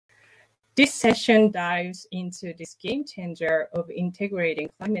This session dives into this game changer of integrating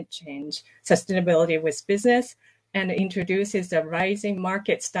climate change, sustainability with business, and introduces the rising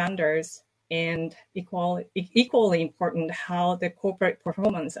market standards and equally important how the corporate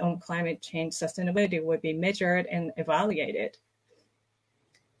performance on climate change sustainability will be measured and evaluated.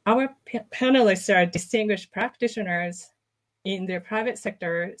 Our panelists are distinguished practitioners in their private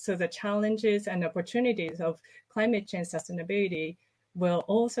sector, so the challenges and opportunities of climate change sustainability will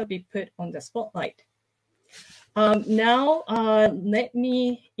also be put on the spotlight. Now, let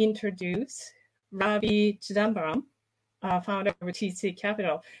me introduce Ravi Chidambaram, founder of TC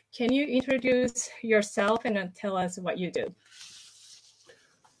Capital. Can you introduce yourself and tell us what you do?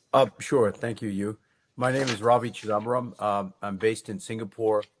 Sure. Thank you, Yu. My name is Ravi Chidambaram. I'm based in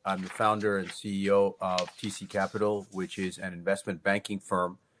Singapore. I'm the founder and CEO of TC Capital, which is an investment banking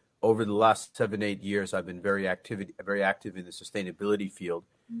firm. Over the last 7-8 years, I've been very active in the sustainability field.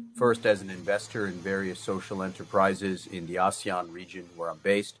 First, as an investor in various social enterprises in the ASEAN region where I'm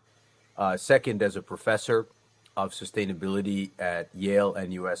based. Second, as a professor of sustainability at Yale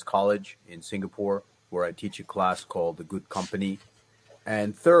and US College in Singapore, where I teach a class called The Good Company.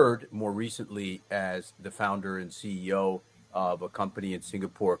 And third, more recently, as the founder and CEO of a company in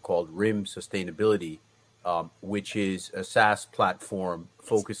Singapore called RIMM Sustainability, which is a SaaS platform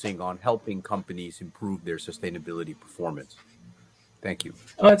focusing on helping companies improve their sustainability performance. Thank you.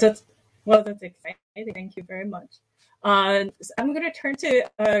 Oh, that's exciting. Thank you very much. I'm going to turn to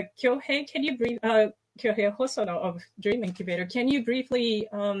Kyohei. Can you Kyohei Hosono of Dream Incubator. Can you briefly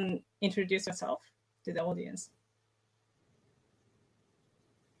introduce yourself to the audience?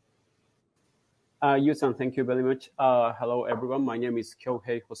 Yu-san, thank you very much. Hello, everyone. My name is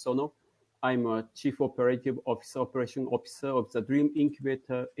Kyohei Hosono. I'm a Chief Operation Officer of the Dream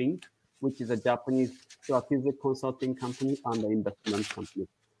Incubator, Inc., which is a Japanese strategic consulting company and an investment company.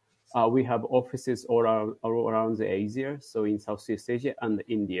 We have offices all around Asia, so in Southeast Asia and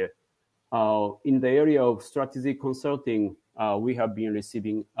India. In the area of strategic consulting, we have been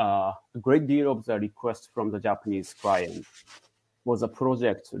receiving a great deal of the requests from the Japanese clients for the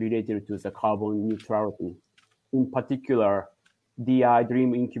project related to the carbon neutrality. In particular, DI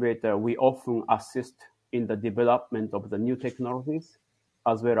Dream Incubator, we often assist in the development of the new technologies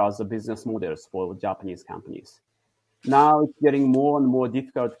as well as the business models for Japanese companies. Now it's getting more and more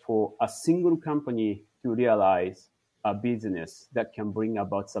difficult for a single company to realize a business that can bring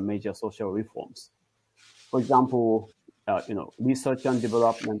about some major social reforms. For example, research and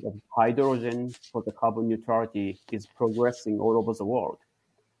development of hydrogen for the carbon neutrality is progressing all over the world.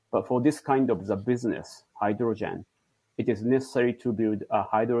 But for this kind of the business, hydrogen, it is necessary to build a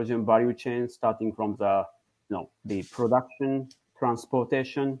hydrogen value chain starting from the production,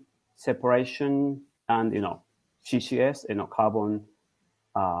 transportation, separation, and CCS, carbon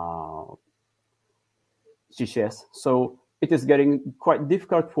CCS. So it is getting quite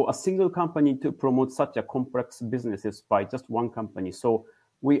difficult for a single company to promote such a complex businesses by just one company. So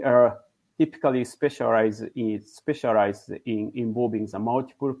we are typically specialized in involving the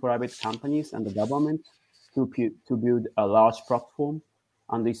multiple private companies and the government to build a large platform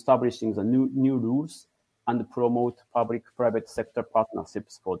and establishing the new rules and promote public-private sector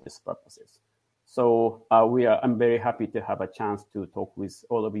partnerships for these purposes. So I'm very happy to have a chance to talk with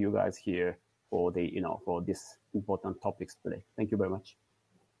all of you guys here for this important topics today. Thank you very much.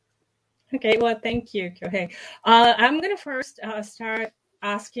 Okay, well, thank you, Kyohei. I'm going to first start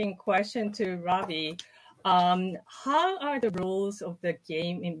asking question to Ravi. How are the rules of the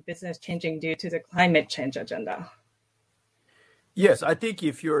game in business changing due to the climate change agenda? Yes, I think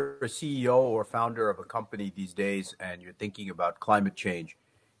if you're a CEO or founder of a company these days and you're thinking about climate change,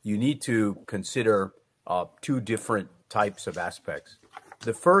 you need to consider two different types of aspects.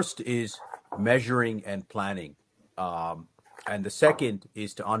 The first is measuring and planning. And the second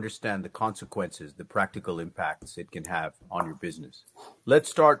is to understand the consequences, the practical impacts it can have on your business. Let's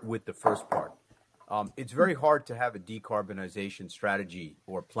start with the first part. It's very hard to have a decarbonization strategy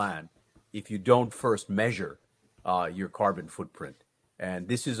or plan if you don't first measure your carbon footprint. And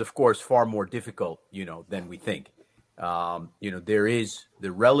this is, of course, far more difficult, than we think. There is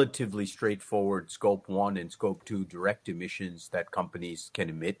the relatively straightforward Scope 1 and Scope 2 direct emissions that companies can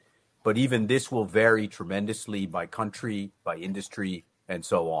emit. But even this will vary tremendously by country, by industry, and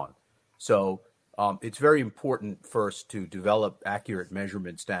so on. So it's very important first to develop accurate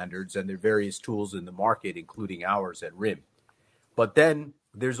measurement standards, and there are various tools in the market, including ours at RIMM. But then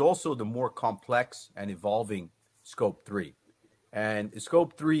there's also the more complex and evolving Scope 3. And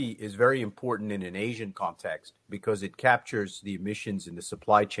Scope 3 is very important in an Asian context because it captures the emissions in the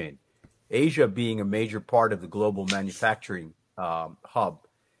supply chain. Asia being a major part of the global manufacturing hub,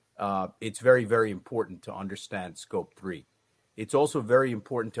 it's very, very important to understand scope 3. It's also very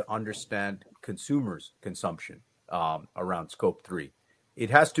important to understand consumers' consumption around scope 3. It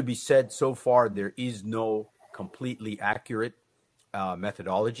has to be said, so far, there is no completely accurate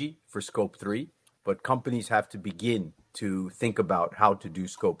methodology for scope 3, but companies have to begin to think about how to do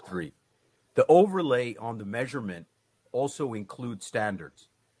scope 3. The overlay on the measurement also includes standards.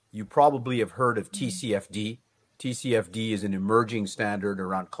 You probably have heard of TCFD. TCFD is an emerging standard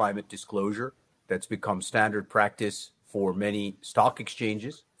around climate disclosure that's become standard practice for many stock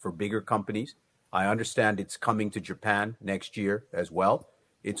exchanges for bigger companies. I understand it's coming to Japan next year as well.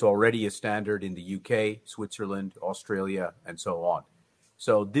 It's already a standard in the UK, Switzerland, Australia, and so on.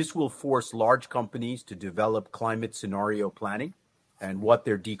 So this will force large companies to develop climate scenario planning and what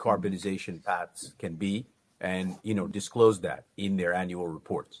their decarbonization paths can be, and disclose that in their annual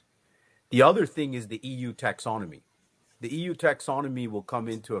reports. The other thing is the EU taxonomy. The EU taxonomy will come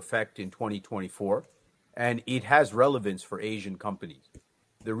into effect in 2024, and it has relevance for Asian companies.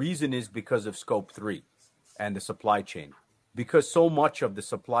 The reason is because of scope 3 and the supply chain. Because so much of the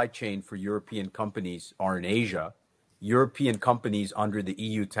supply chain for European companies are in Asia, European companies under the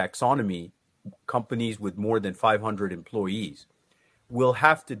EU taxonomy, companies with more than 500 employees, will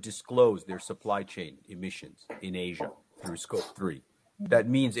have to disclose their supply chain emissions in Asia through scope 3. That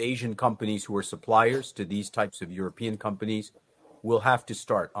means Asian companies who are suppliers to these types of European companies will have to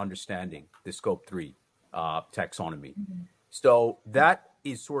start understanding the scope 3 taxonomy. So that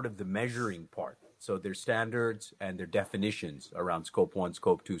is sort of the measuring part. So their standards and their definitions around scope 1,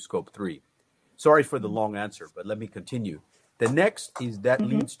 scope 2, scope 3. Sorry for the long answer, but let me continue. The next is that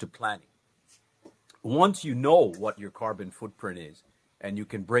leads to planning. Once you know what your carbon footprint is, and you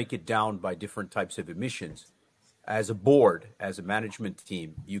can break it down by different types of emissions, as a board, as a management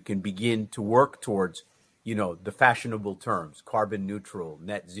team, you can begin to work towards, the fashionable terms, carbon neutral,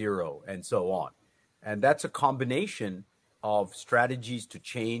 net zero, and so on. And that's a combination of strategies to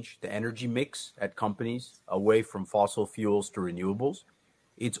change the energy mix at companies away from fossil fuels to renewables.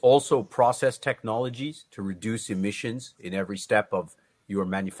 It's also process technologies to reduce emissions in every step of your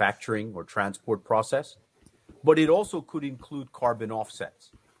manufacturing or transport process. But it also could include carbon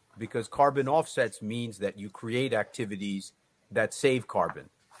offsets, because carbon offsets means that you create activities that save carbon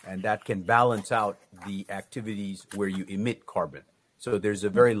and that can balance out the activities where you emit carbon. So there's a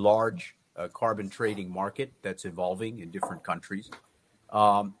very large carbon trading market that's evolving in different countries.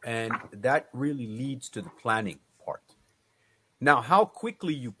 And that really leads to the planning part. Now, how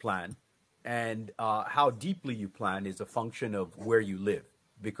quickly you plan and how deeply you plan is a function of where you live,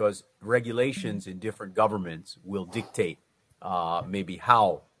 because regulations in different governments will dictate maybe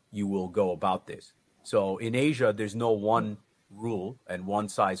how you will go about this. So in Asia, there's no one rule and one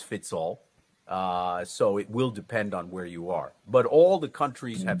size fits all. So it will depend on where you are. But all the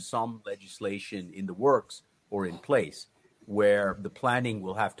countries have some legislation in the works or in place where the planning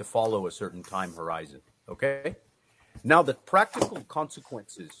will have to follow a certain time horizon. Okay? Now, the practical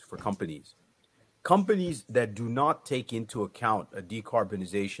consequences for companies that do not take into account a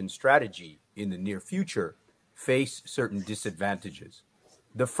decarbonization strategy in the near future face certain disadvantages.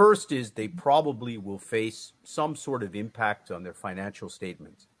 The first is they probably will face some sort of impact on their financial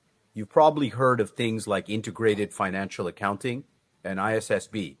statements. You've probably heard of things like integrated financial accounting and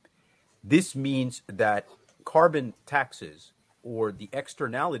ISSB. This means that carbon taxes or the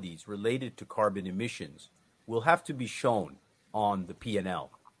externalities related to carbon emissions will have to be shown on the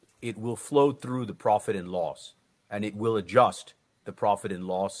P&L. It will flow through the profit and loss, and it will adjust the profit and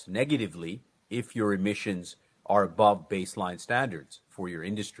loss negatively if your emissions are above baseline standards for your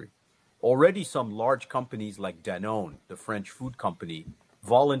industry. Already some large companies like Danone, the French food company,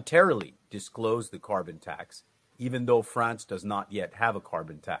 voluntarily disclose the carbon tax, even though France does not yet have a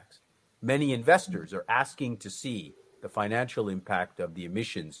carbon tax. Many investors are asking to see the financial impact of the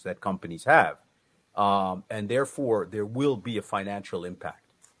emissions that companies have, and therefore there will be a financial impact.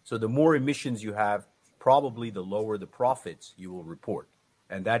 So the more emissions you have, probably the lower the profits you will report.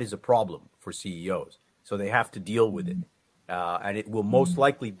 And that is a problem for CEOs. So they have to deal with it. And it will most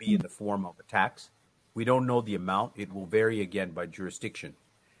likely be in the form of a tax. We don't know the amount. It will vary again by jurisdiction.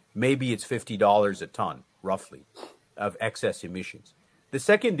 Maybe it's $50 a ton, roughly, of excess emissions. The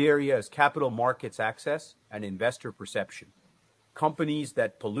second area is capital markets access and investor perception. Companies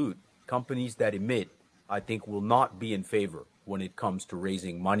that pollute, companies that emit, I think will not be in favor when it comes to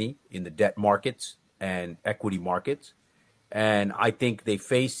raising money in the debt markets and equity markets. And I think they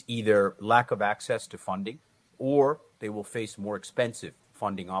face either lack of access to funding or they will face more expensive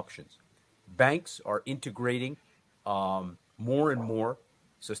funding options. Banks are integrating more and more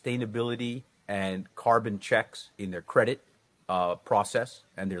sustainability and carbon checks in their credit process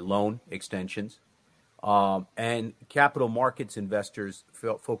and their loan extensions. And capital markets investors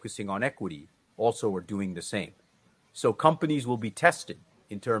focusing on equity also are doing the same. So companies will be tested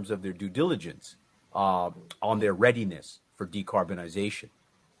in terms of their due diligence on their readiness for decarbonization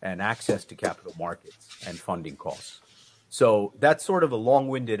and access to capital markets and funding costs. So that's sort of a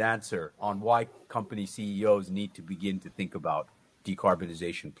long-winded answer on why company CEOs need to begin to think about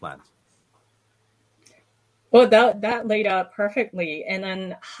decarbonization plans. Well, that laid out perfectly. And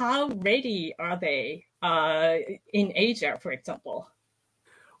then how ready are they in Asia, for example?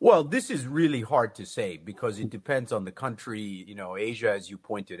 Well, this is really hard to say because it depends on the country. You know, Asia, as you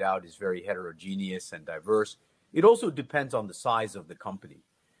pointed out, is very heterogeneous and diverse. It also depends on the size of the company.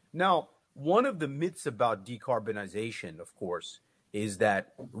 Now, one of the myths about decarbonization, of course, is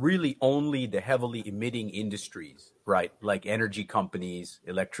that really only the heavily emitting industries, right, like energy companies,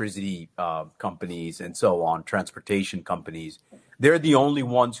 electricity companies, and so on, transportation companies, they're the only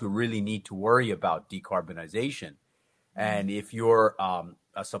ones who really need to worry about decarbonization. And if you're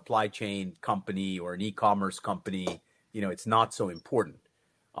a supply chain company or an e-commerce company, you know, it's not so important.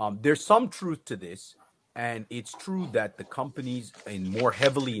 There's some truth to this. And it's true that the companies in more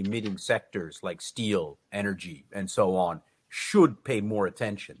heavily emitting sectors like steel, energy, and so on should pay more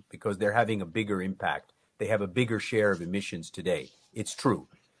attention because they're having a bigger impact. They have a bigger share of emissions today. It's true.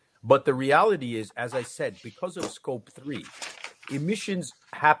 But the reality is, as I said, because of scope 3, emissions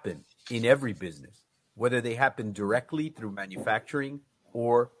happen in every business, whether they happen directly through manufacturing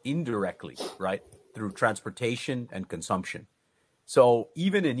or indirectly, right, through transportation and consumption. So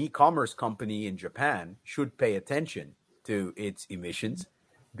even an e-commerce company in Japan should pay attention to its emissions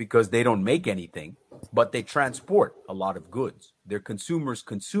because they don't make anything, but they transport a lot of goods. Their consumers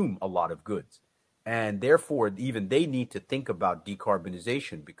consume a lot of goods. And therefore, even they need to think about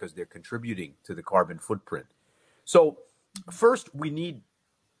decarbonization because they're contributing to the carbon footprint. So first, we need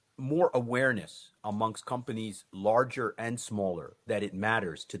more awareness amongst companies larger and smaller that it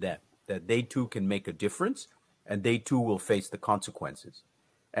matters to them, that they too can make a difference and they too will face the consequences.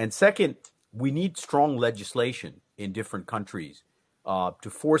 And second, we need strong legislation in different countries to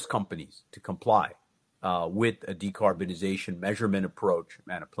force companies to comply with a decarbonization measurement approach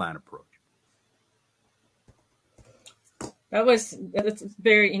and a plan approach. That's a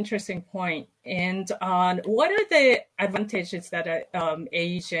very interesting point. And what are the advantages that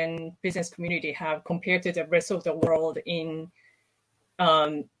Asian business community have compared to the rest of the world in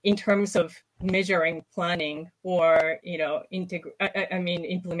terms of measuring, planning, or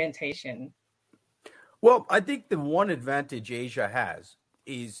implementation? Well, I think the one advantage Asia has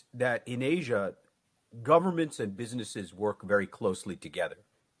is that in Asia, governments and businesses work very closely together.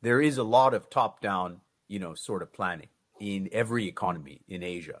 There is a lot of top-down, sort of planning in every economy in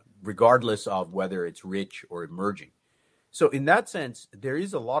Asia, regardless of whether it's rich or emerging. So in that sense, there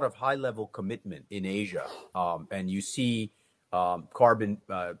is a lot of high-level commitment in Asia, and you see carbon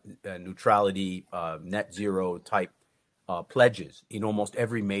neutrality, net zero type pledges in almost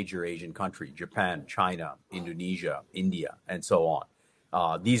every major Asian country: Japan, China, Indonesia, India, and so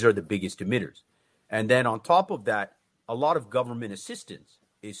on. These are the biggest emitters. And then on top of that, a lot of government assistance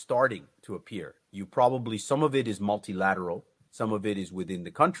is starting to appear. Some of it is multilateral, some of it is within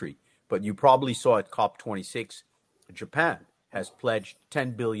the country, but you probably saw at COP26, Japan has pledged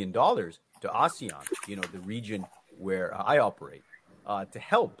 $10 billion to ASEAN, the region where I operate, to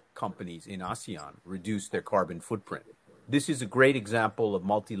help companies in ASEAN reduce their carbon footprint. This is a great example of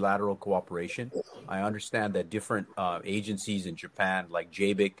multilateral cooperation. I understand that different agencies in Japan, like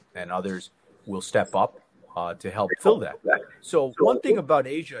JBIC and others, will step up to help fill that. So one thing about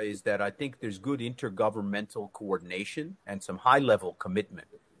Asia is that I think there's good intergovernmental coordination and some high-level commitment.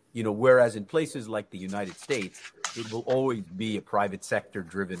 Whereas in places like the United States, it will always be a private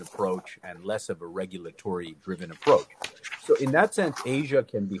sector-driven approach and less of a regulatory-driven approach. So in that sense, Asia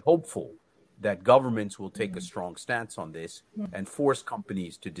can be hopeful that governments will take a strong stance on this and force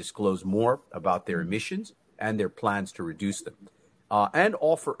companies to disclose more about their emissions and their plans to reduce them, and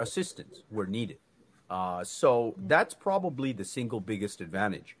offer assistance where needed. So that's probably the single biggest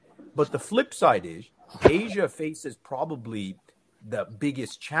advantage. But the flip side is Asia faces probably the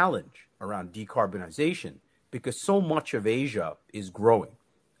biggest challenge around decarbonization because so much of Asia is growing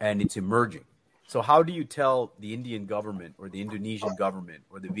and it's emerging. So how do you tell the Indian government or the Indonesian government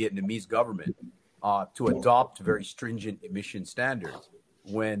or the Vietnamese government to adopt very stringent emission standards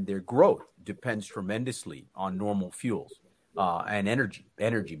when their growth depends tremendously on normal fuels and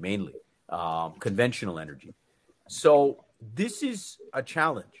energy mainly, conventional energy? So this is a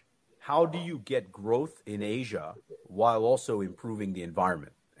challenge. How do you get growth in Asia while also improving the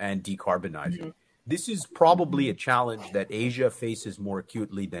environment and decarbonizing? this is probably a challenge that Asia faces more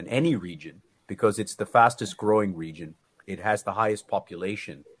acutely than any region because it's the fastest growing region. It has the highest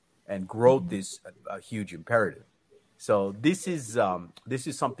population, and growth is a huge imperative. So this is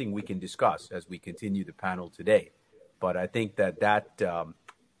something we can discuss as we continue the panel today. But I think that's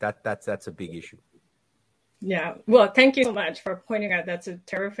a big issue. Yeah, well, thank you so much for pointing out. That's a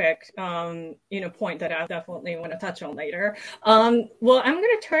terrific, point that I definitely want to touch on later. Well, I'm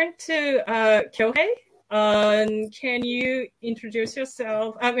going to turn to Kyohei. Can you introduce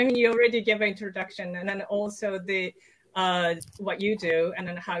yourself? I mean, you already gave an introduction, and then also the what you do, and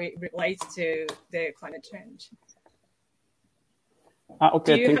then how it relates to the climate change.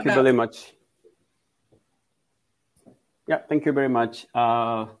 Okay, thank you very much. Yeah, thank you very much.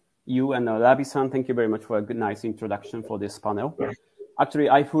 You and Ravi-san, thank you very much for a good, nice introduction for this panel. Actually,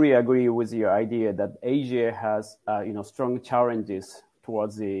 I fully agree with your idea that Asia has, strong challenges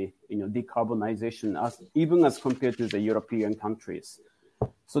towards the, decarbonization, even as compared to the European countries.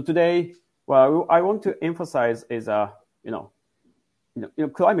 So today, well, I want to emphasize is,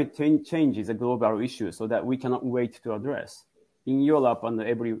 climate change is a global issue, so that we cannot wait to address. In Europe and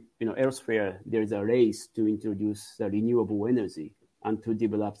elsewhere, there is a race to introduce the renewable energy and to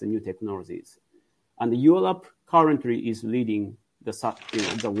develop the new technologies. And Europe currently is leading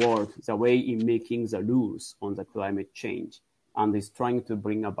the world, the way in making the rules on the climate change, and is trying to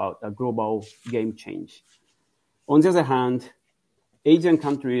bring about a global game change. On the other hand, Asian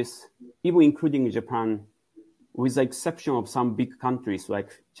countries, even including Japan, with the exception of some big countries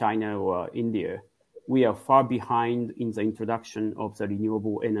like China or India, we are far behind in the introduction of the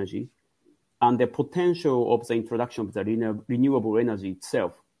renewable energy. And the potential of the introduction of the renewable energy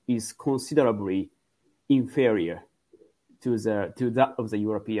itself is considerably inferior to that of the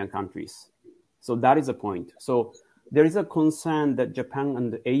European countries. So that is a point. So there is a concern that Japan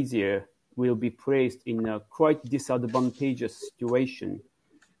and Asia will be placed in a quite disadvantageous situation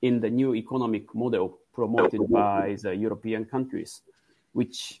in the new economic model promoted by the European countries,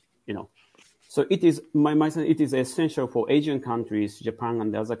 which, so it is it is essential for Asian countries, Japan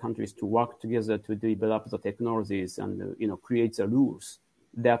and the other countries, to work together to develop the technologies and create the rules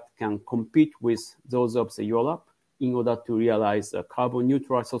that can compete with those of the Europe in order to realize a carbon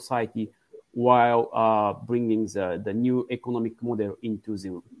neutral society while bringing the new economic model into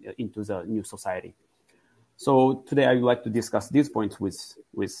the new society. So today I would like to discuss these points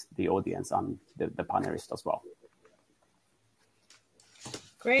with the audience and the panelists as well.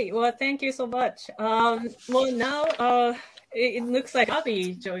 Great. Well, thank you so much. Well, now it looks like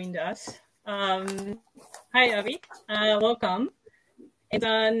Abhi joined us. Hi, Abhi. Welcome. And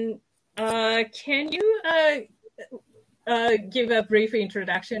then can you give a brief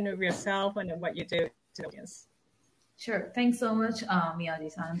introduction of yourself and what you do to the audience? Sure. Thanks so much,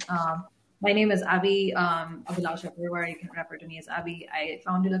 MIYAJI-san. My name is Abhilasha Purwar. You can refer to me as Abhi. I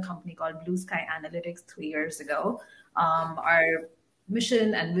founded a company called Blue Sky Analytics 3 years ago. Our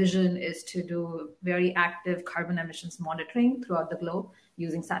mission and vision is to do very active carbon emissions monitoring throughout the globe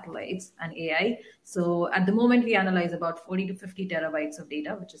using satellites and AI. So at the moment, we analyze about 40 to 50 terabytes of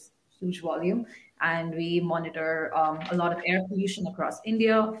data, which is huge volume. And we monitor a lot of air pollution across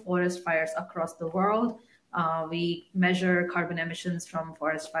India, forest fires across the world. We measure carbon emissions from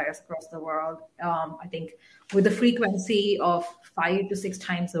forest fires across the world, I think with a frequency of 5 to 6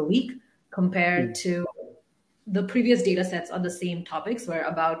 times a week compared to the previous data sets on the same topics were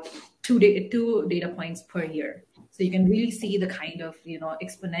about two data points per year. So you can really see the kind of,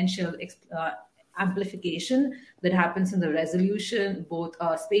 exponential amplification that happens in the resolution, both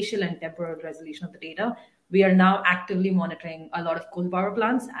spatial and temporal resolution of the data. We are now actively monitoring a lot of coal power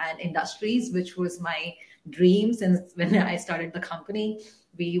plants and industries, which was my dream since when I started the company.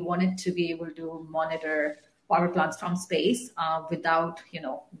 We wanted to be able to monitor power plants from space without,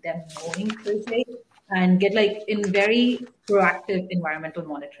 them knowing per se, and get in very proactive environmental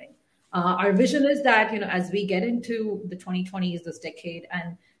monitoring. Our vision is that, as we get into the 2020s, this decade,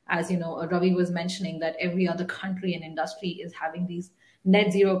 and as, Ravi was mentioning that every other country and industry is having these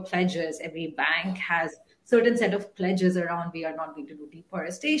net zero pledges. Every bank has certain set of pledges around we are not going to do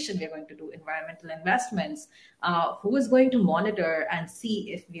deforestation, we are going to do environmental investments. Who is going to monitor and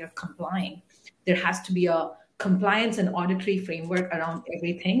see if we are complying? There has to be a compliance and auditory framework around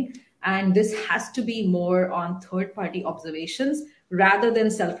everything. And this has to be more on third-party observations rather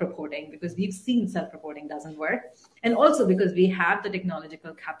than self-reporting, because we've seen self-reporting doesn't work. And also because we have the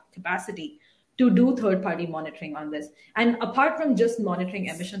technological capacity to do third-party monitoring on this. And apart from just monitoring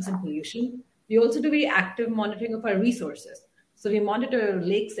emissions and pollution, we also do very active monitoring of our resources. So we monitor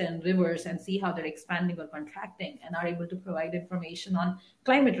lakes and rivers and see how they're expanding or contracting, and are able to provide information on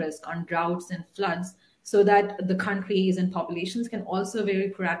climate risk, on droughts and floods, so that the countries and populations can also very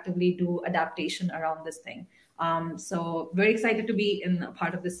proactively do adaptation around this thing. So very excited to be in a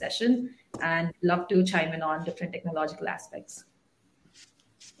part of this session and love to chime in on different technological aspects.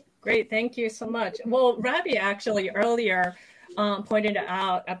 Great, thank you so much. Well, Ravi actually earlier pointed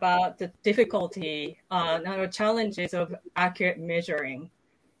out about the difficulty or challenges of accurate measuring,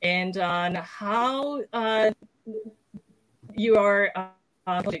 and on how your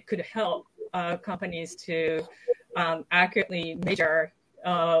could help companies to accurately measure,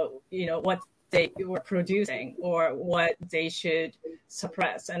 what they were producing or what they should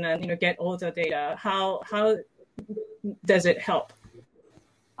suppress, and then get all the data. How does it help?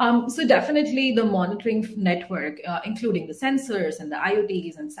 So definitely the monitoring network, including the sensors and the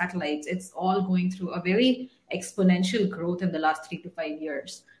IoTs and satellites, it's all going through a very exponential growth in the last 3 to 5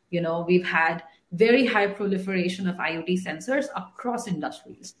 years. We've had very high proliferation of IoT sensors across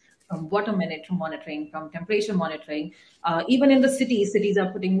industries, from water monitoring, from temperature monitoring. Even in the cities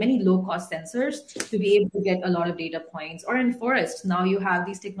are putting many low-cost sensors to be able to get a lot of data points. Or in forests, now you have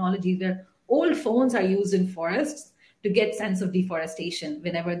these technologies where old phones are used in forests to get sense of deforestation.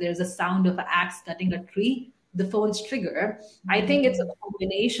 Whenever there's a sound of an axe cutting a tree, the phones trigger. I think it's a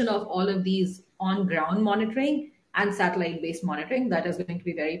combination of all of these on-ground monitoring and satellite-based monitoring that is going to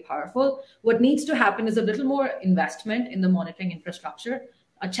be very powerful. What needs to happen is a little more investment in the monitoring infrastructure.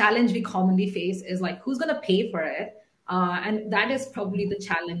 A challenge we commonly face is like, who's going to pay for it? And that is probably the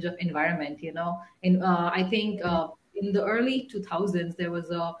challenge of environment. I think in the early 2000s, there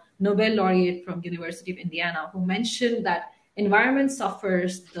was a Nobel laureate from University of Indiana who mentioned that environment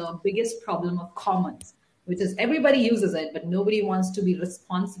suffers the biggest problem of commons, which is everybody uses it, but nobody wants to be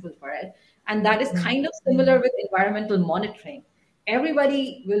responsible for it. And that is kind of similar with environmental monitoring.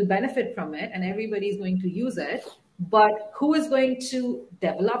 Everybody will benefit from it and everybody is going to use it, but who is going to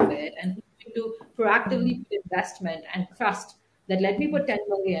develop it and who's going to proactively put investment and trust that let me put 10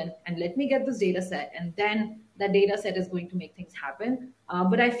 million and let me get this data set, and then that data set is going to make things happen.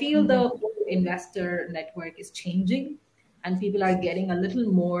 But I feel the whole investor network is changing and people are getting a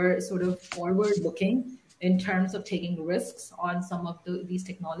little more sort of forward looking in terms of taking risks on some of these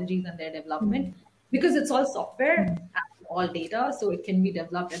technologies and their development, because it's all software and all data. So it can be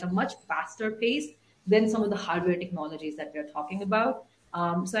developed at a much faster pace than some of the hardware technologies that we're talking about.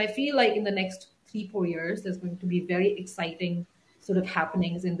 So I feel like in the next 3-4 years, there's going to be very exciting sort of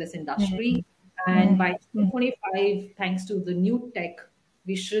happenings in this industry. And by 2025, thanks to the new tech,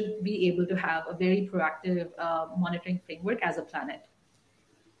 we should be able to have a very proactive monitoring framework as a planet.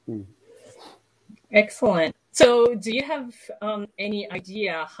 Excellent. So do you have any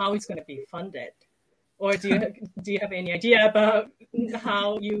idea how it's going to be funded? Or do you have any idea about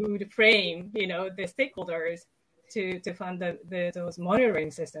how you would frame, the stakeholders to fund those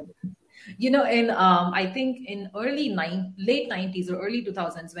monitoring systems? I think in late 90s or early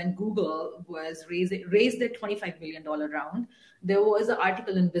 2000s, when Google was raised their $25 million round, there was an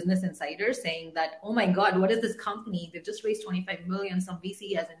article in Business Insider saying that, oh my God, what is this company? They've just raised 25 million. Some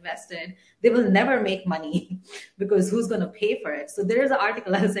VC has invested. They will never make money because who's going to pay for it? So there is an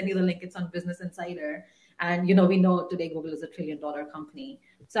article. I'll send you the link. It's on Business Insider. And, we know today Google is $1 trillion company.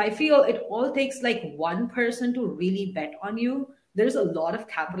 So I feel it all takes like one person to really bet on you. There's a lot of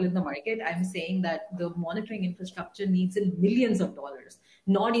capital in the market. I'm saying that the monitoring infrastructure needs in millions of dollars,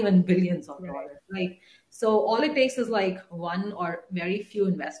 not even billions of dollars, right? So all it takes is like one or very few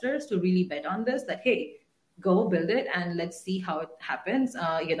investors to really bet on this, that, hey, go build it and let's see how it happens. So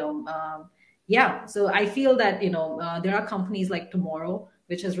I feel that, there are companies like Tomorrow,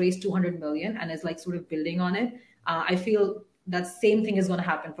 which has raised 200 million and is like sort of building on it. I feel that same thing is going to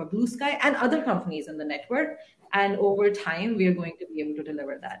happen for Blue Sky and other companies in the network. And over time, we are going to be able to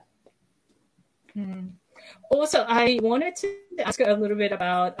deliver that. Also, I wanted to ask a little bit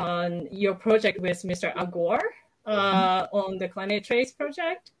about your project with Mr. Al Gore on the Climate Trace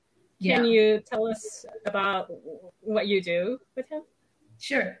project. Can you tell us about what you do with him?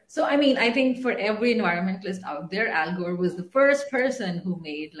 Sure. So, I think for every environmentalist out there, Al Gore was the first person who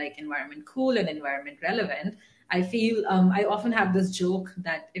made like environment cool and environment relevant. I feel I often have this joke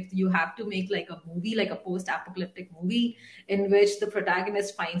that if you have to make like a movie, like a post-apocalyptic movie in which the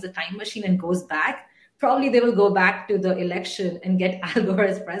protagonist finds a time machine and goes back, probably they will go back to the election and get Al Gore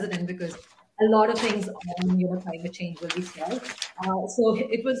as president, because a lot of things on climate change will be solved. So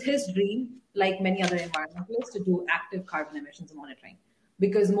it was his dream, like many other environmentalists, to do active carbon emissions monitoring,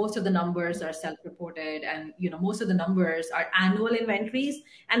 because most of the numbers are self-reported and most of the numbers are annual inventories,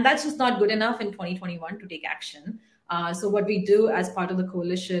 and that's just not good enough in 2021 to take action. So what we do as part of the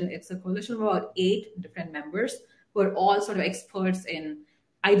coalition, it's a coalition of about 8 different members who are all sort of experts in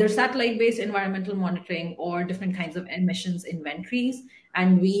either satellite-based environmental monitoring or different kinds of emissions inventories.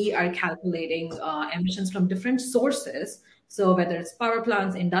 And we are calculating emissions from different sources. So whether it's power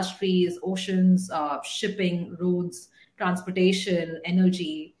plants, industries, oceans, shipping, roads, transportation,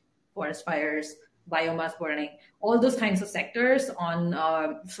 energy, forest fires, biomass burning, all those kinds of sectors on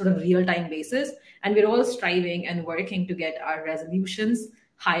sort of real-time basis. And we're all striving and working to get our resolutions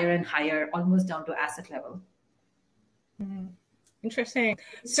higher and higher, almost down to asset level. Mm-hmm. Interesting.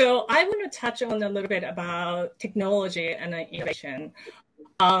 So I want to touch on a little bit about technology and innovation.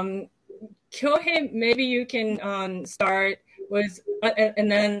 Kyohei, maybe you can start with,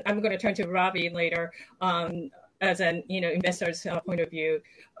 and then I'm going to turn to Ravi later as an investor's point of view.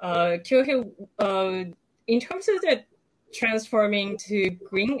 Kyohei, in terms of the transforming to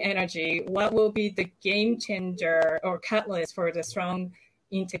green energy, what will be the game changer or catalyst for the strong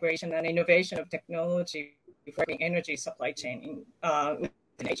integration and innovation of technology for the energy supply chain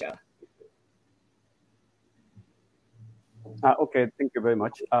in Asia? Okay, thank you very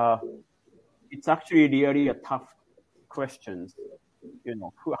much. It's actually really a tough question.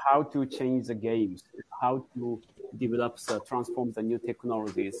 How to change the games, how to develop, transform the new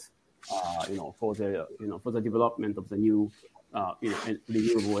technologies, for the development of the new,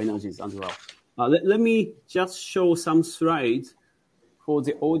 renewable energies as well. Let me just show some slides for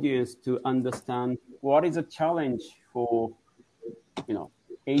the audience to understand what is a challenge for,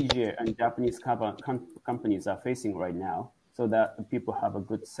 Asia and Japanese companies are facing right now, so that people have a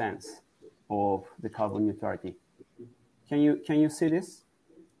good sense of the carbon neutrality. Can you see this?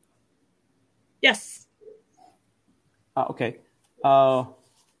 Yes. Okay.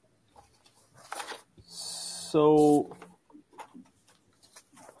 So,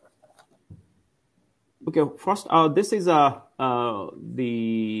 okay. First, this is the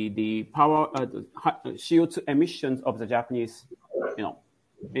power CO2 emissions of the Japanese,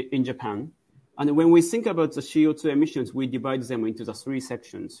 in Japan. And when we think about the CO2 emissions, we divide them into the 3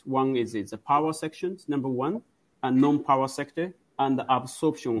 sections. One is the power sections, number 1, and non-power sector, and the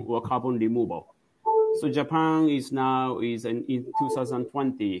absorption or carbon removal. So Japan is in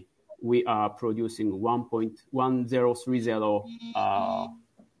 2020, we are producing 1.1030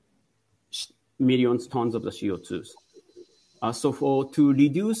 million tons of the CO2s. So to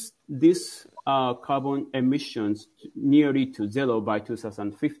reduce this carbon emissions nearly to 0 by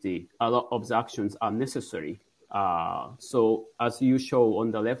 2050, a lot of the actions are necessary. So as you show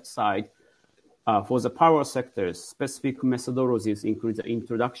on the left side, for the power sectors, specific methodologies include the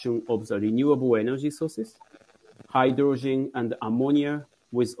introduction of the renewable energy sources, hydrogen and ammonia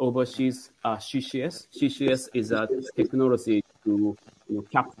with overseas CCS. CCS is a technology to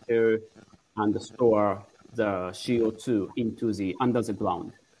capture and store the CO2 under the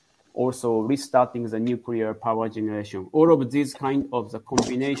ground. Also restarting the nuclear power generation. All of these kind of the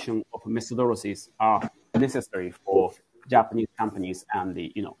combination of methodologies are necessary for Japanese companies and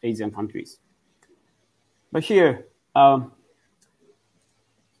the Asian countries. But here,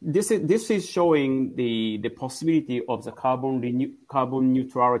 this is showing the possibility of the carbon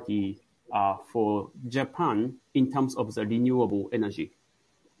neutrality for Japan in terms of the renewable energy.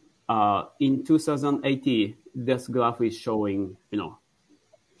 In 2018, this graph is showing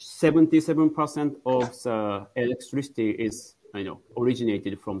 77% of the electricity is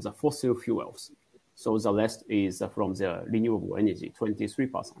originated from the fossil fuels. So the rest is from the renewable energy,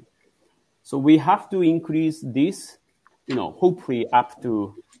 23%. So we have to increase this, hopefully up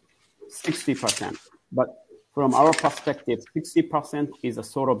to 60%. But from our perspective, 60% is a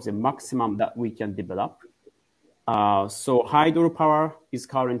sort of the maximum that we can develop. So hydropower is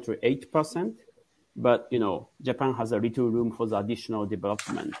currently 8%, but Japan has a little room for the additional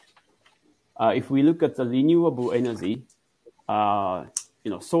development. If we look at the renewable energy,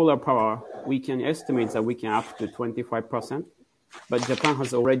 solar power, we can estimate that we can up to 25%. But Japan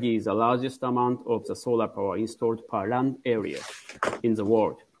has already the largest amount of the solar power installed per land area in the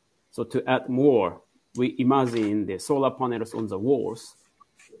world. So to add more, we imagine the solar panels on the walls,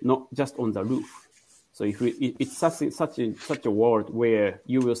 not just on the roof. So it's such a world where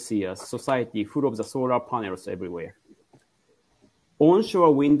you will see a society full of the solar panels everywhere.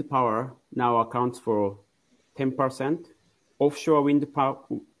 Onshore wind power now accounts for 10%. Offshore wind power,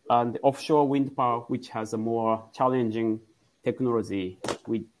 which has a more challenging technology,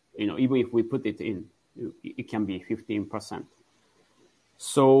 even if we put it in, it can be 15%.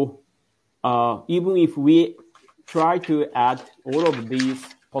 So even if we try to add all of these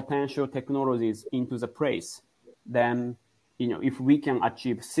potential technologies into the place, then if we can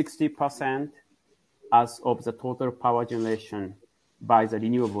achieve 60% as of the total power generation by the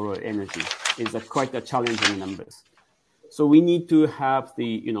renewable energy is quite a challenging numbers. So we need to have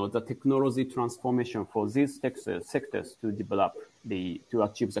the technology transformation for these sectors to develop to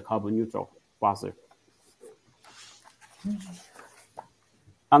achieve the carbon neutral faster.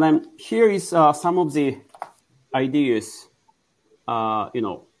 And then here is some of the ideas,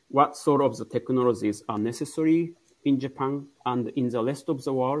 what sort of the technologies are necessary in Japan and in the rest of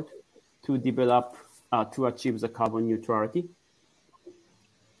the world to develop, to achieve the carbon neutrality.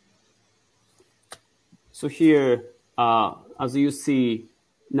 So here, as you see,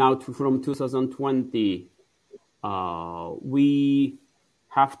 now from 2020, we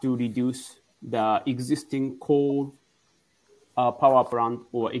have to reduce the existing coal power plant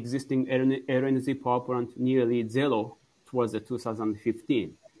or existing energy power plant nearly zero towards the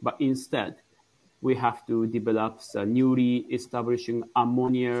 2015. But instead, we have to develop the newly establishing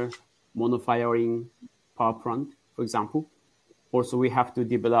ammonia monofiring power plant, for example. Also, we have to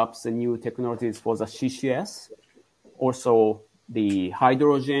develop the new technologies for the CCS. Also, the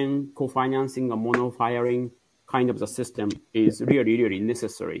hydrogen co-financing and monofiring kind of the system is really, really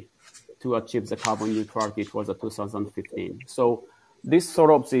necessary to achieve the carbon neutrality towards the 2015. So this sort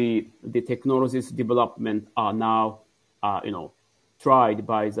of the technologies development are now, tried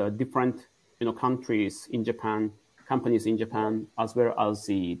by the different, countries in Japan, companies in Japan, as well as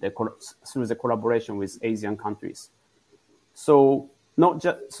through the collaboration with Asian countries. So not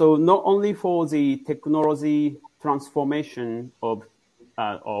only for the technology transformation of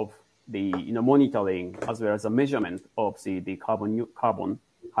the monitoring as well as the measurement of the carbon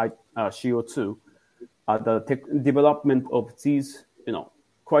CO2, the development of these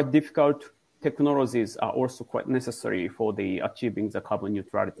quite difficult technologies are also quite necessary for the achieving the carbon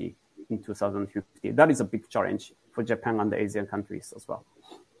neutrality in 2050. That is a big challenge for Japan and the Asian countries as well.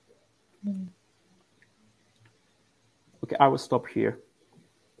 Okay, I will stop here.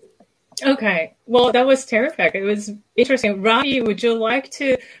 Okay, well, that was terrific. It was interesting. Ravi, would you like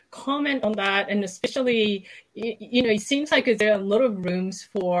to comment on that? And especially, it seems like there are a lot of rooms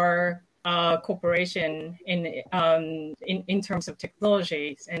for cooperation in terms of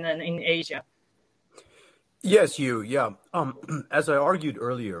technologies and then in Asia. Yes, yeah. As I argued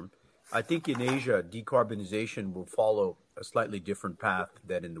earlier, I think in Asia, decarbonization will follow a slightly different path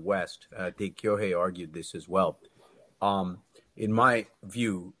than in the West. I think Kyohei argued this as well. In my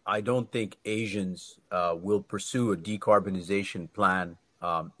view, I don't think Asians will pursue a decarbonization plan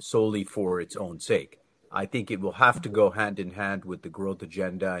solely for its own sake. I think it will have to go hand in hand with the growth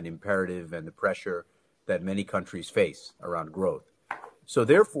agenda and imperative and the pressure that many countries face around growth. So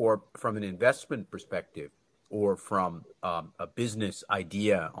therefore, from an investment perspective or from a business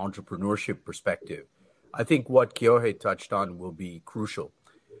idea, entrepreneurship perspective, I think what Kyohei touched on will be crucial.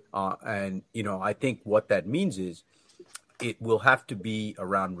 And I think what that means is it will have to be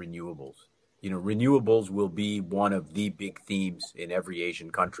around renewables. Renewables will be one of the big themes in every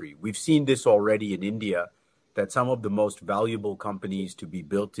Asian country. We've seen this already in India, that some of the most valuable companies to be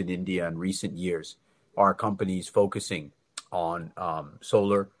built in India in recent years are companies focusing on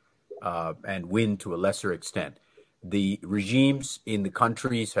solar and wind to a lesser extent. The regimes in the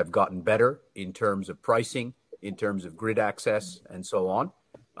countries have gotten better in terms of pricing, in terms of grid access, and so on.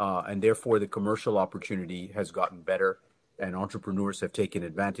 And therefore, the commercial opportunity has gotten better, and entrepreneurs have taken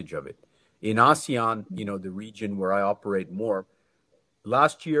advantage of it. In ASEAN, the region where I operate more,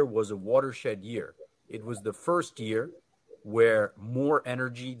 last year was a watershed year. It was the first year where more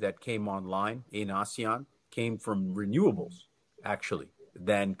energy that came online in ASEAN came from renewables, actually,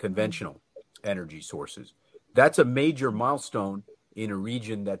 than conventional energy sources. That's a major milestone in a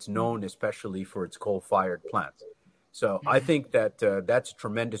region that's known especially for its coal-fired plants. So I think that that's a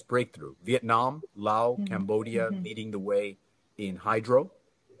tremendous breakthrough. Vietnam, Laos, Cambodia leading the way in hydro,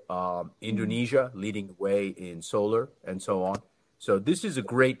 Indonesia leading the way in solar, and so on. So this is a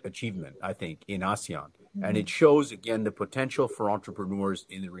great achievement, I think, in ASEAN. And it shows, again, the potential for entrepreneurs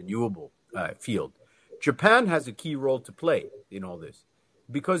in the renewable field. Japan has a key role to play in all this,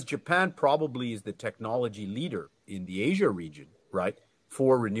 because Japan probably is the technology leader in the Asia region, right,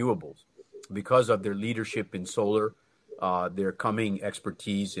 for renewables, because of their leadership in solar, their coming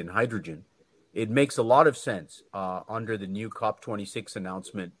expertise in hydrogen. It makes a lot of sense under the new COP26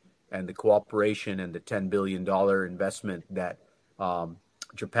 announcement and the cooperation and the $10 billion investment that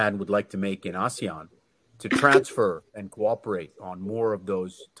Japan would like to make in ASEAN to transfer and cooperate on more of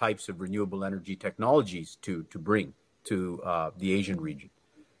those types of renewable energy technologies to bring to the Asian region.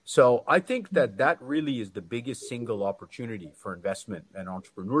 So I think that really is the biggest single opportunity for investment and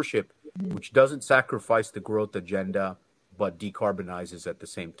entrepreneurship, which doesn't sacrifice the growth agenda, but decarbonizes at the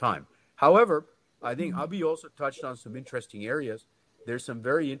same time. However, I think Abhi also touched on some interesting areas. There's some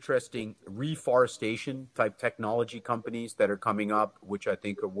very interesting reforestation type technology companies that are coming up, which I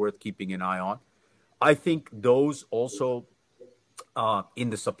think are worth keeping an eye on. I think those also in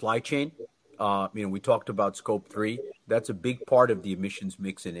the supply chain. We talked about scope 3. That's a big part of the emissions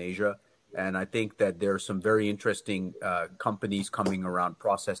mix in Asia. And I think that there are some very interesting companies coming around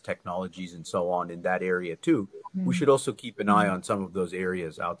process technologies and so on in that area too. We should also keep an eye on some of those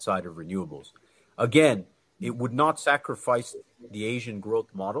areas outside of renewables. Again, it would not sacrifice the Asian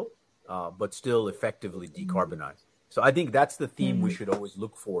growth model, but still effectively decarbonize. So I think that's the theme we should always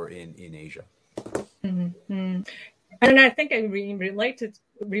look for in Asia. Mm-hmm. And I think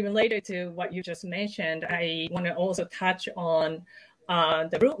related to what you just mentioned, I want to also touch on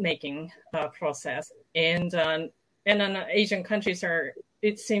the route making process. And Asian countries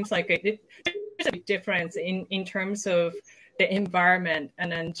it seems like there's a big difference in terms of the environment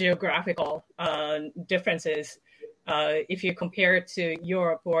and then geographical differences. If you compare it to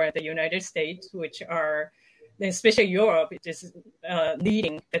Europe or the United States, which are, especially Europe, it is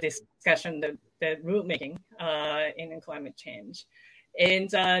leading the discussion, the route making in climate change. And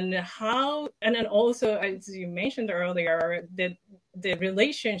then also, as you mentioned earlier, the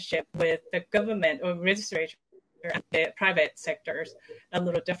relationship with the government or registration and the private sectors a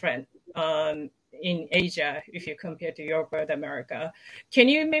little different in Asia if you compare to Europe or America. Can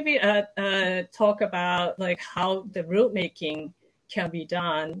you maybe talk about like how the route making can be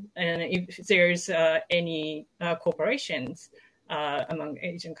done, and if there's any cooperations among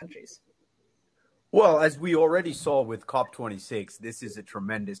Asian countries? Well, as we already saw with COP26, this is a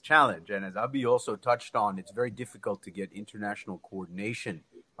tremendous challenge. And as Abhi also touched on, it's very difficult to get international coordination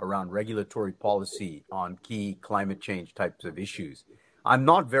around regulatory policy on key climate change types of issues. I'm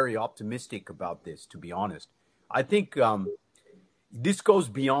not very optimistic about this, to be honest. I think this goes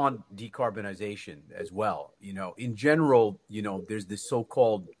beyond decarbonization as well. In general, there's this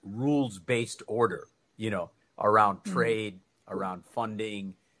so-called rules-based order, around trade, around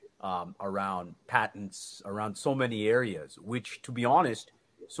funding, around patents, around so many areas, which, to be honest,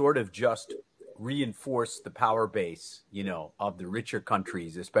 sort of just reinforce the power base, of the richer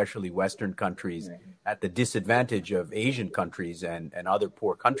countries, especially Western countries, at the disadvantage of Asian countries and other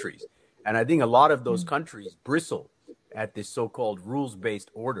poor countries. And I think a lot of those countries bristle at this so-called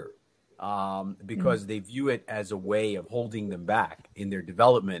rules-based order because they view it as a way of holding them back in their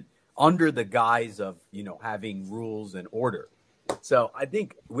development under the guise of, having rules and order. So I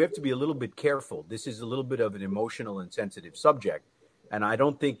think we have to be a little bit careful. This is a little bit of an emotional and sensitive subject. And I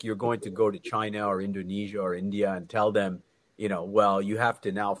don't think you're going to go to China or Indonesia or India and tell them, well, you have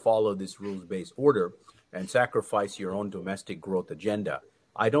to now follow this rules-based order and sacrifice your own domestic growth agenda.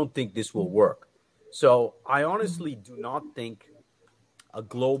 I don't think this will work. So I honestly do not think a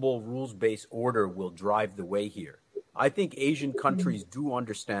global rules-based order will drive the way here. I think Asian countries do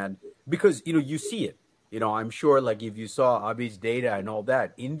understand because, you see it. I'm sure like if you saw Abhi's data and all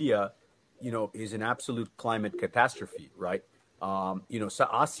that, India, is an absolute climate catastrophe, right? So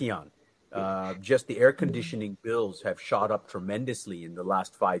ASEAN, just the air conditioning bills have shot up tremendously in the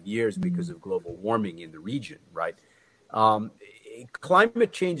last 5 years because of global warming in the region, right?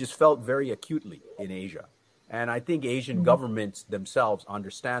 Climate change is felt very acutely in Asia. And I think Asian governments themselves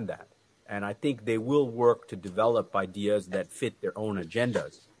understand that. And I think they will work to develop ideas that fit their own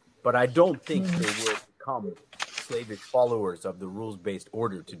agendas. But I don't think they will become slavish followers of the rules-based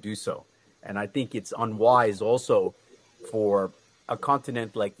order to do so. And I think it's unwise also for a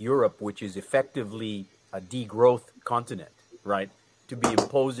continent like Europe, which is effectively a degrowth continent, right, to be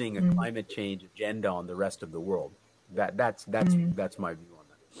imposing a climate change agenda on the rest of the world. That's my view on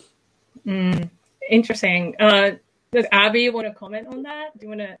that. Interesting. Does Abhi want to comment on that? Do you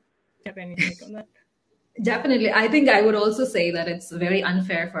want to have anything on that? Definitely. I think I would also say that it's very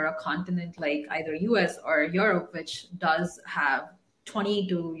unfair for a continent like either US or Europe, which does have 20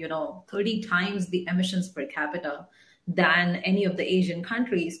 to 30 times the emissions per capita than any of the Asian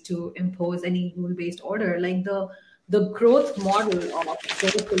countries, to impose any rule-based order. Like the growth model of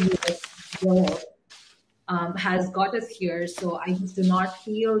both the US and Europe has got us here. So I just do not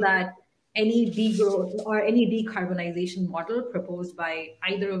feel that any degrowth or any decarbonization model proposed by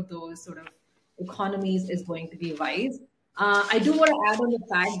either of those sort of economies is going to be wise. I do want to add on the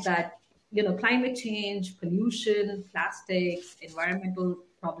fact that climate change, pollution, plastics, environmental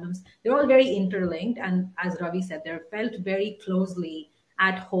problems, they're all very interlinked. And as Ravi said, they're felt very closely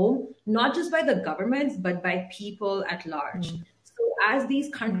at home, not just by the governments, but by people at large. So as these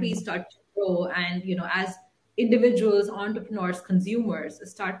countries start to grow and, as individuals, entrepreneurs, consumers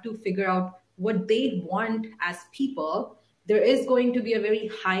start to figure out what they want as people, there is going to be a very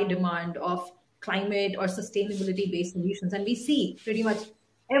high demand of climate or sustainability-based solutions. And we see pretty much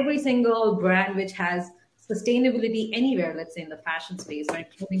every single brand which has sustainability anywhere, let's say in the fashion space or in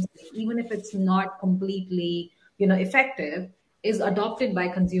clothing space, even if it's not completely, effective, is adopted by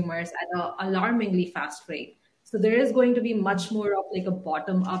consumers at an alarmingly fast rate. So there is going to be much more of like a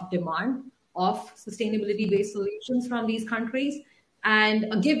bottom-up demand of sustainability-based solutions from these countries.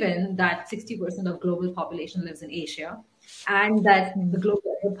 And given that 60% of global population lives in Asia, and that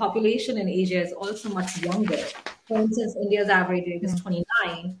the population in Asia is also much younger. For instance, India's average age is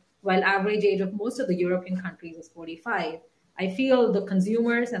 29, while average age of most of the European countries is 45. I feel the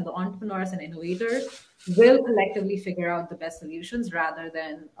consumers and the entrepreneurs and innovators will collectively figure out the best solutions rather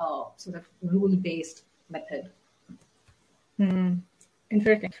than a sort of rule-based method.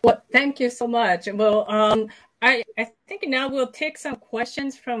 Interesting. Well, thank you so much. Well, I think now we'll take some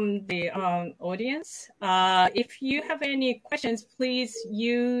questions from the audience. If you have any questions, please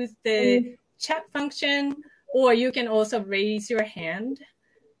use the chat function, or you can also raise your hand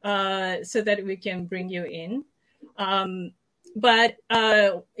so that we can bring you in. But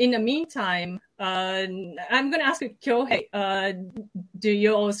in the meantime, I'm going to ask you, Kyohei, do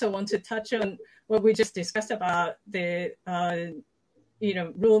you also want to touch on what we just discussed about the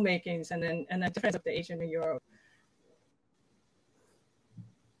rule makings and the difference of the Asian and Europe?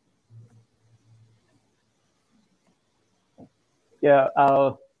 Yeah,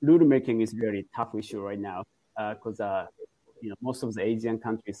 rule making is very tough issue right now because most of the Asian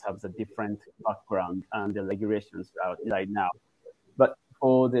countries have the different background and the regulations right now. But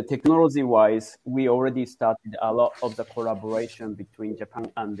for the technology-wise, we already started a lot of the collaboration between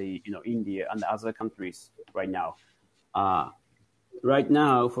Japan and the India and the other countries right now. Right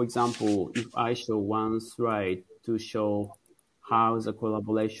now, for example, if I show one slide to show how the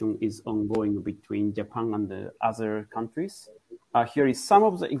collaboration is ongoing between Japan and the other countries, here is some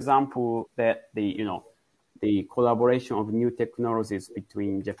of the example that the collaboration of new technologies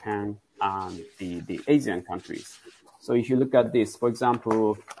between Japan and the Asian countries. So if you look at this, for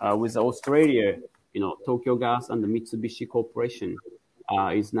example, with Australia, Tokyo Gas and the Mitsubishi Corporation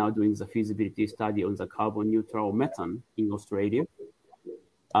is now doing the feasibility study on the carbon neutral methane in Australia.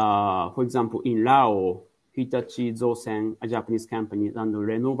 For example, in Laos, Hitachi Zosen, a Japanese company, and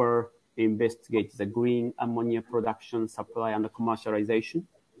Renovar investigate the green ammonia production, supply, and commercialization.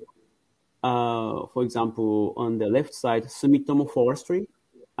 For example, on the left side, Sumitomo Forestry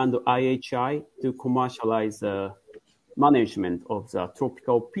and IHI to commercialize the management of the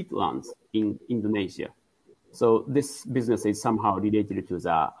tropical peatlands in Indonesia. So this business is somehow related to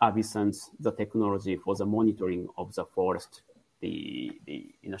the Avisense, the technology for the monitoring of the forest, the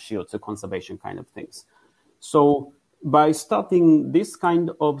CO2 conservation kind of things. So by starting this kind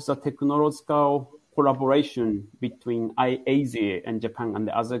of the technological collaboration between Asia and Japan and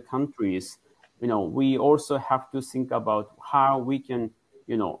the other countries, we also have to think about how we can,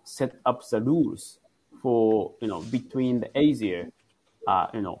 set up the rules for, between the Asia,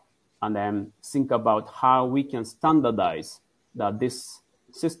 and then think about how we can standardize this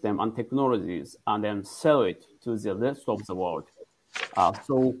system and technologies and then sell it to the rest of the world.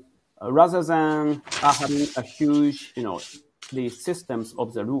 So rather than having a huge, the systems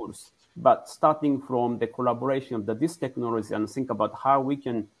of the rules, but starting from the collaboration of this technology and think about how we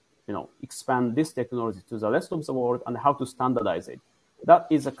can, expand this technology to the rest of the world and how to standardize it. That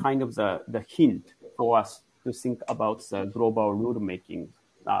is a kind of the hint for us to think about the global rule making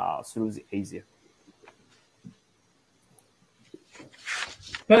through the Asia.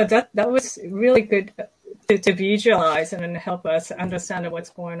 Well, that was really good to visualize and help us understand what's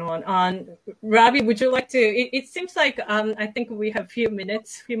going on. Ravi, would you like to? It seems like I think we have few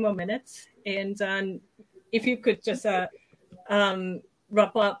more minutes, and if you could just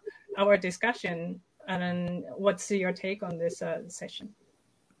wrap up our discussion, and what's your take on this session?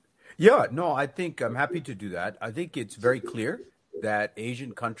 Yeah, no, I think I'm happy to do that. I think it's very clear that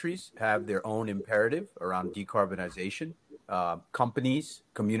Asian countries have their own imperative around decarbonization. Companies,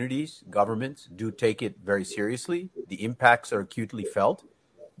 communities, governments do take it very seriously. The impacts are acutely felt.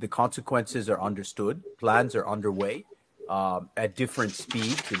 The consequences are understood. Plans are underway at different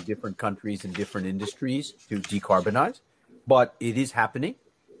speeds in different countries and different industries to decarbonize. But it is happening.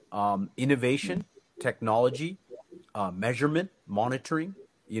 Innovation, technology, measurement, monitoring,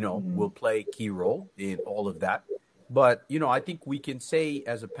 will play a key role in all of that. But, I think we can say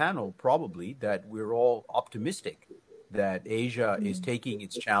as a panel probably that we're all optimistic that Asia is taking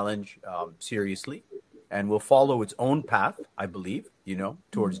its challenge seriously and will follow its own path, I believe,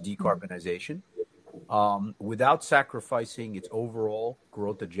 towards decarbonization without sacrificing its overall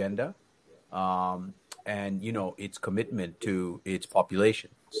growth agenda and, its commitment to its population.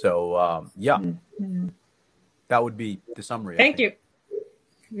 So yeah, that would be the summary. Thank you.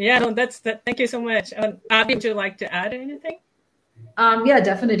 Yeah, no, thank you so much. Abhi, would you like to add anything? Yeah,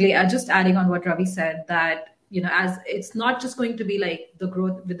 definitely. Just adding on what Ravi said, that as it's not just going to be like the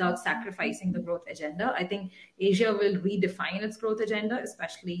growth without sacrificing the growth agenda. I think Asia will redefine its growth agenda,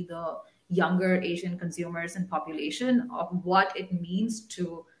 especially the younger Asian consumers and population, of what it means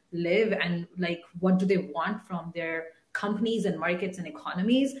to live and like what do they want from their companies and markets and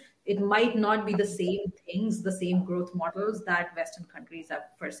economies. It might not be the same things, the same growth models that Western countries have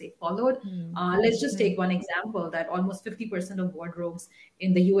per se followed. Let's just take one example, that almost 50% of wardrobes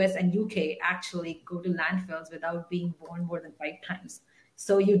in the US and UK actually go to landfills without being worn more than 5 times.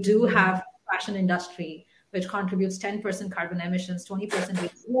 So you do have fashion industry, which contributes 10% carbon emissions, 20%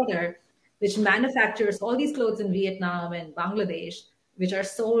 wastewater, which manufactures all these clothes in Vietnam and Bangladesh, which are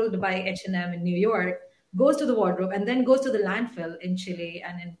sold by H&M in New York, goes to the wardrobe and then goes to the landfill in Chile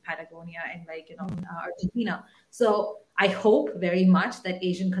and in Patagonia and Argentina. So I hope very much that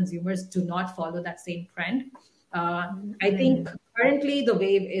Asian consumers do not follow that same trend. I think currently the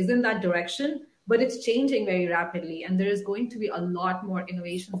wave is in that direction, but it's changing very rapidly. And there is going to be a lot more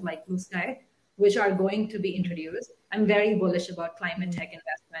innovations like Blue Sky, which are going to be introduced. I'm very bullish about climate tech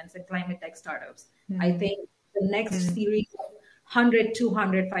investments and climate tech startups. I think the next series of 100,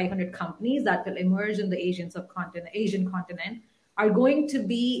 200, 500 companies that will emerge in the Asian continent are going to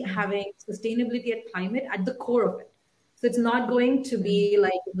be having sustainability and climate at the core of it. So it's not going to be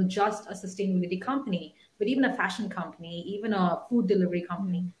like just a sustainability company, but even a fashion company, even a food delivery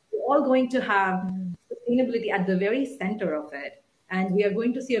company, they're all going to have sustainability at the very center of it. And we are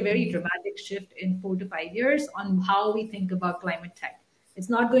going to see a very dramatic shift in 4 to 5 years on how we think about climate tech. It's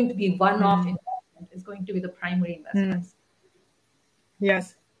not going to be one-off investment. It's going to be the primary investments.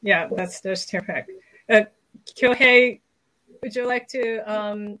 Yes. Yeah, that's terrific. Kyohei, would you like to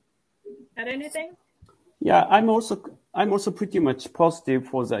add anything? Yeah, I'm also pretty much positive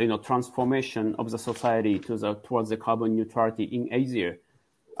for the transformation of the society towards the carbon neutrality in Asia.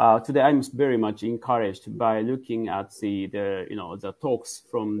 Today, I'm very much encouraged by looking at the talks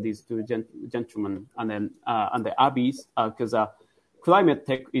from these two gentlemen and the Abis, because climate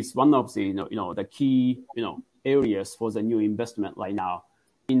tech is one of the the key areas for the new investment right now.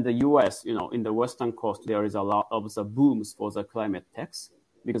 In the US, in the Western coast, there is a lot of the booms for the climate techs,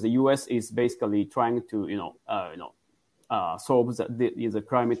 because the US is basically trying to solve the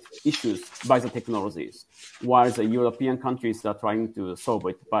climate issues by the technologies, while the European countries are trying to solve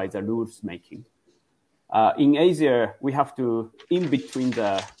it by the rules making. In Asia, we have to in between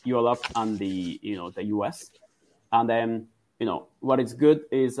the Europe and the US, and then what is good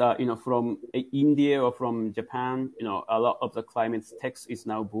is from India or from Japan, a lot of the climate tech is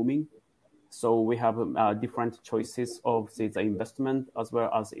now booming. So we have different choices of the investment, as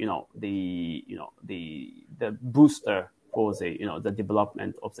well as the booster for the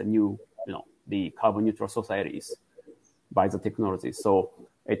development of the new the carbon neutral societies by the technology. So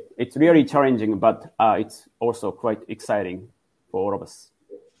it's really challenging, but it's also quite exciting for all of us.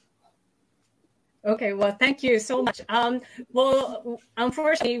 Okay, well, thank you so much. Well,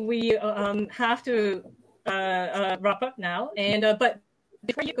 unfortunately, we have to wrap up now, and but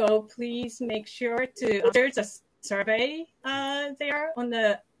before you go, please make sure to there's a survey there on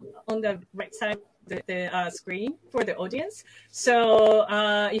the right side of the screen for the audience. So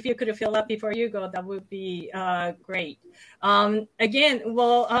if you could fill up before you go, that would be great. Again,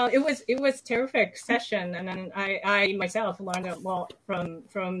 well, it was terrific session, and then I myself learned a lot from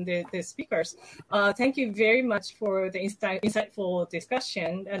the speakers. Thank you very much for the insightful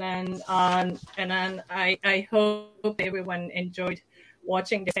discussion, and then I hope everyone enjoyed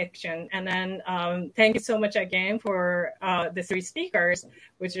watching the section. And then thank you so much again for the 3 speakers,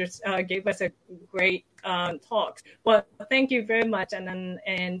 which just gave us a great talk. Well, thank you very much. And then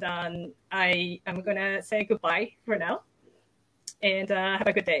I am gonna say goodbye for now, and have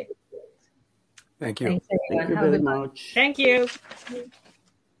a good day. Thank you. Thanks, everyone. Thank you very much. Thank you.